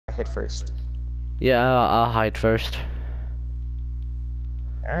hit first? Yeah, I'll hide first.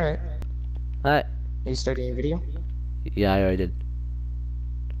 Alright. Alright. Are you starting your video? Yeah, I already did.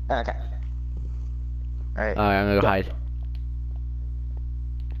 Okay. Alright. Alright, I'm gonna go hide.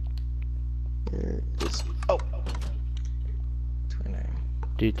 Here is... Oh! 29.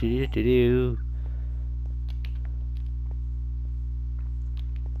 Do do do do do.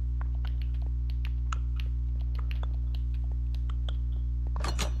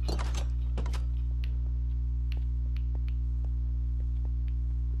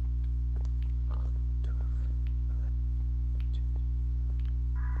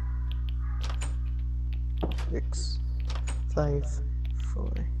 Six, 5,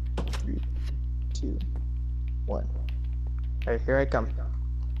 4, 3, 2, 1. Alright, here I come.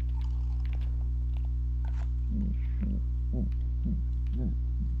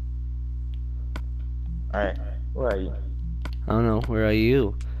 Alright, where are you? I don't know, where are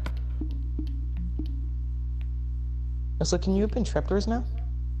you? So can you open trapdoors now?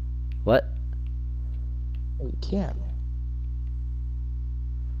 What? Oh, you can.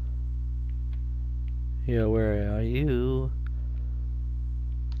 Yeah, where are you?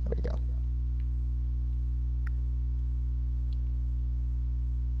 There we go.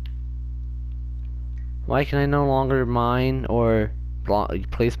 Why can I no longer mine or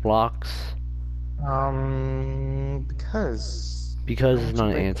place blocks? Because... Because I it's don't not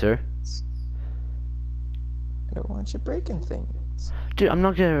want an you answer. breaking- I don't want you breaking things. Dude, I'm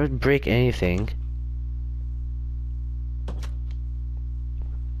not gonna break anything.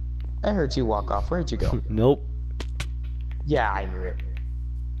 I heard you walk off. Where'd you go? Nope. Yeah, I knew it.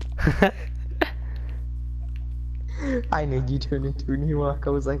 I knew you turned into an Ewok. I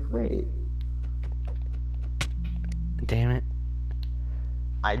was like, wait. Damn it.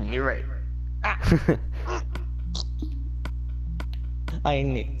 I knew it. I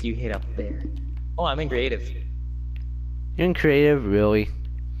knew you hit up there. Oh, I'm in creative. You're in creative, really?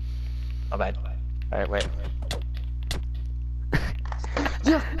 My bad. Alright, wait.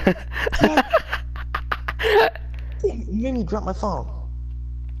 Yeah! Yeah! Damn, you made me drop my phone.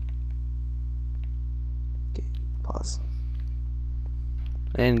 Okay, pause.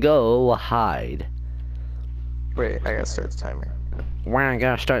 And go hide. Wait, I gotta start the timer. When I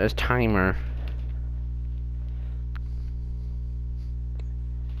gotta start this timer.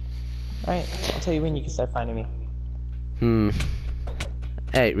 Alright, I'll tell you when you can start finding me.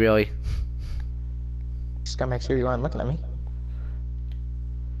 Hey, really? Just gotta make sure you aren't looking at me.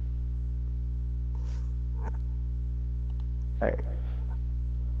 Alright.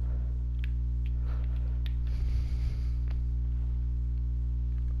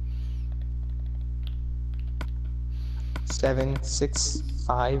 Seven, 6,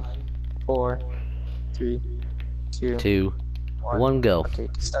 5, 4, 3, 2, 2, 1, go. Okay,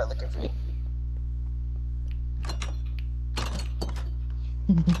 start looking for me.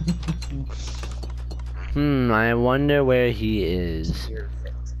 I wonder where he is.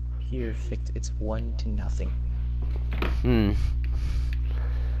 Perfect. Perfect. It's 1-0.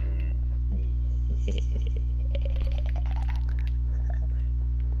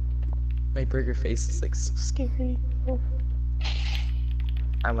 My burger face is like so scary.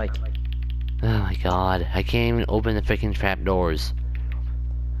 I'm like, Oh my god, I can't even open the freaking trap doors.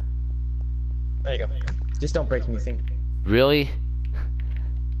 there you go. Just don't break anything. Really?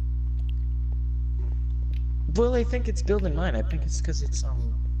 Well, I think it's building mine. I think it's because it's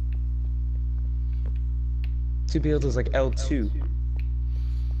to build is like L2.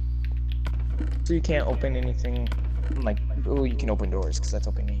 So you can't open anything like, oh, you can open doors because that's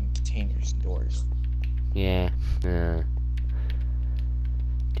opening containers and doors. Yeah.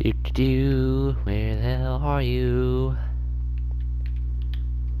 Do, where the hell are you?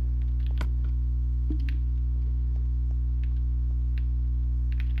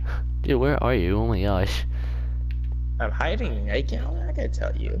 Dude, where are you? Oh my gosh. I'm hiding. I gotta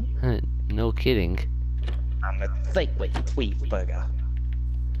tell you. No kidding. I'm a lightweight tweet bugger.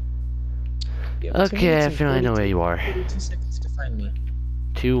 Okay, I finally know where you are. 42 seconds to find me.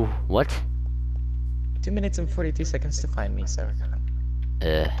 2 what? 2 minutes and 42 seconds to find me, sir.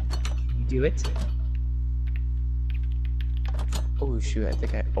 You do it? Oh shoot, I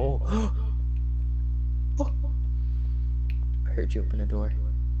think I... Oh! Oh! I heard you open a door.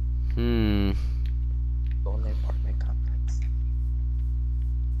 Go in the apartment complex.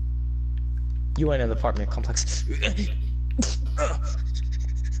 You went in the apartment complex.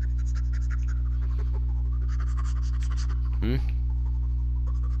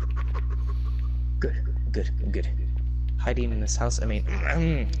 Good. Hiding in this house, I mean,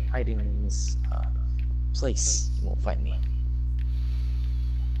 hiding in this place. You won't find me.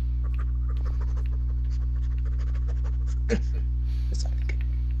 It's not good.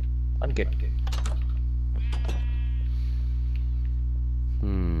 I'm good.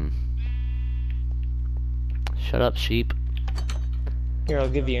 Shut up, sheep. Here, I'll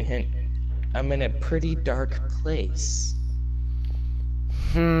give you a hint. I'm in a pretty dark place.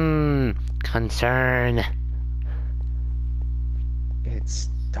 Concern. It's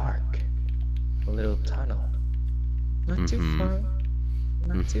dark. A little tunnel. Not too far.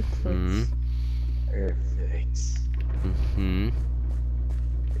 Not too close. Perfect.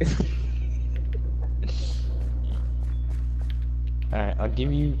 Alright, I'll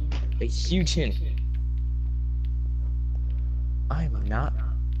give you a huge hint. I'm not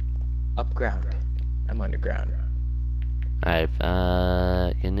up ground. I'm underground. I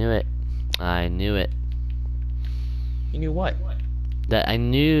knew it. I knew it. You knew what? That I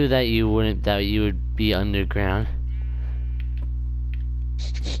knew that you wouldn't. That you would be underground.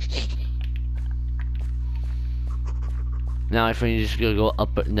 Now I think you just gonna go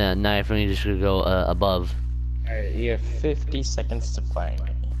up. Now I think you just gonna go above. Alright, you have 50 seconds to find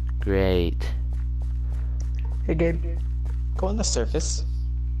me. Great. Hey Gabe, go on the surface.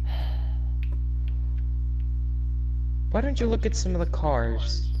 Why don't you look at some of the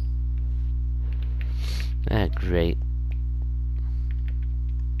cars? Great.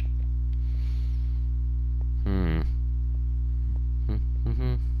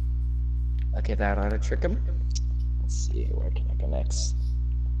 Okay, that ought to trick him. Let's see, where can I go next?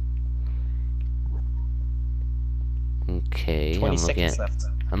 Okay, 20 seconds left.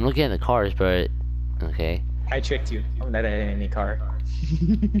 I'm looking at the cars, but okay. I tricked you. I'm not in any car.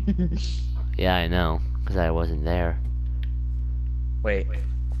 Yeah, I know, because I wasn't there. Wait.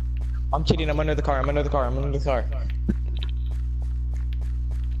 I'm kidding, I'm under the car, I'm under the car, I'm under the car.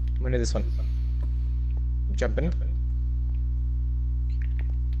 I'm under this one. I'm jumping.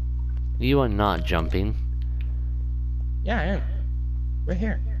 You are not jumping. Yeah, I am. Right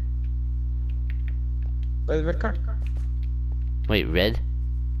here. By the red car. Wait, red?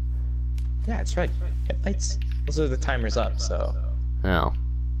 Yeah, it's red. Headlights. Also, the timer's up, so. Oh.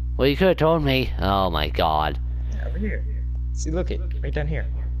 Well, you could have told me. Oh my god. Yeah, over here. See, look it. Right down here.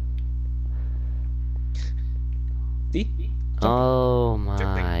 See? Oh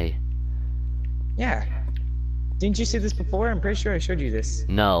my. Yeah. Didn't you see this before? I'm pretty sure I showed you this.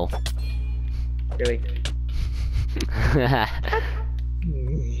 No. Really? Alright,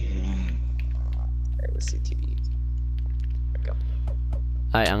 let's see TV. Go.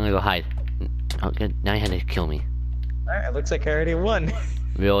 Alright, I'm gonna go hide. Okay, now you had to kill me. Alright, it looks like I already won.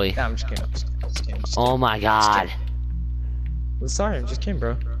 Really? Nah, I'm just kidding. I'm just kidding. Oh my god. Well, sorry, I'm just kidding,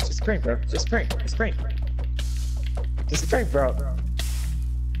 bro. Just prank, bro. Just prank. Just prank. Just prank, bro.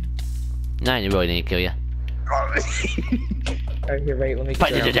 Nah, I really didn't kill you. Alright, here, wait, let me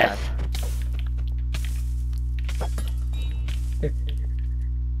Fight you to death.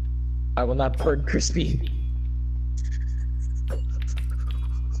 I will not burn crispy.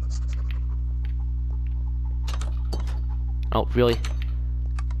 Oh, really? You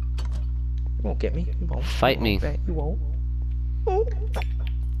won't get me. You won't. Fight me. You won't. Oh.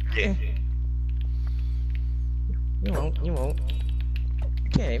 Yeah. You won't. You won't. You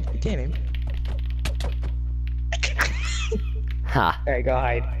can't aim. You can't aim. Ha. Alright, go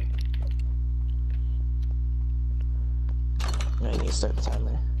hide. I need to start the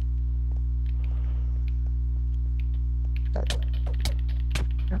timer.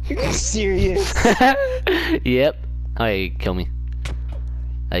 Are you serious? Yep. Alright, kill me.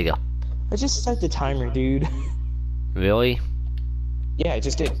 There you go. I just started the timer, dude. Really? Yeah, I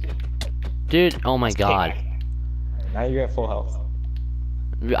just did. Dude, oh my god. Now you're at full health.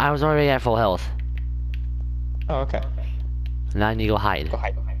 I was already at full health. Oh, okay. Now I need to go hide. Go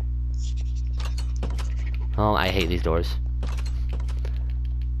hide. Oh, I hate these doors.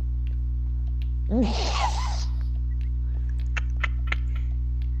 I'm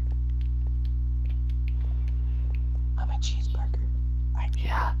a cheeseburger.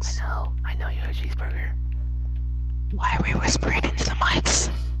 Yeah, I know. I know you're a cheeseburger. Why are we whispering into the mics?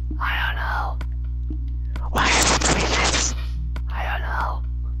 I don't know. Why are we doing this? I don't know.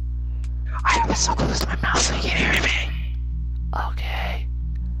 I have it so close to my mouth so you can't hear me. Okay.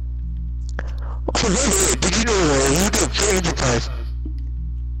 Did you know that you get changed guys?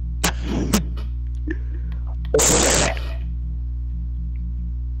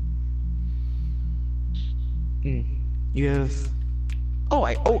 You have. Oh,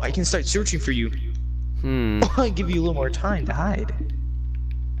 I can start searching for you. I give you a little more time to hide.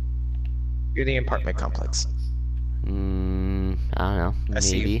 You're the apartment complex. I don't know. I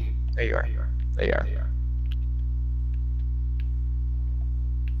see you. Maybe. There you are. There you are.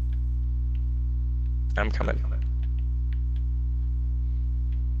 I'm coming.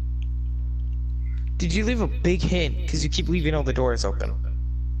 Did you leave a big hint? Because you keep leaving all the doors open.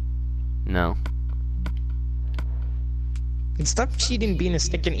 No. And stop cheating being a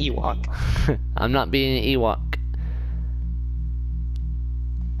sticking Ewok. I'm not being an Ewok.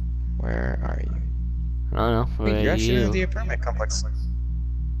 Where are you? I don't know. Where Wait, you're are actually in you? the apartment complex.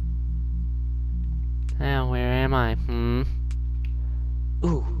 Oh, where am I?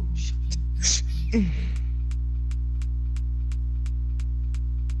 Ooh, shit.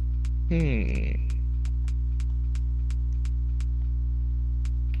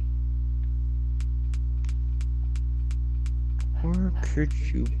 Where could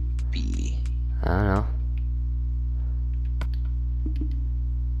you be? I don't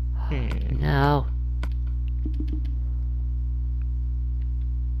know. No.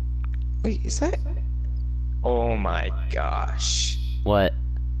 Wait, is that? Oh my gosh. What?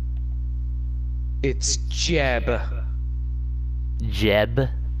 It's Jeb. Jeb?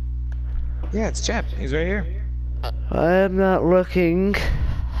 Yeah, it's Jeb. He's right here. I'm not looking.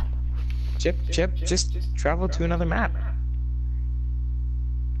 Jeb, just travel to another map.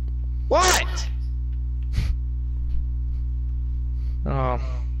 What? Oh,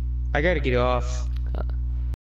 I gotta get off.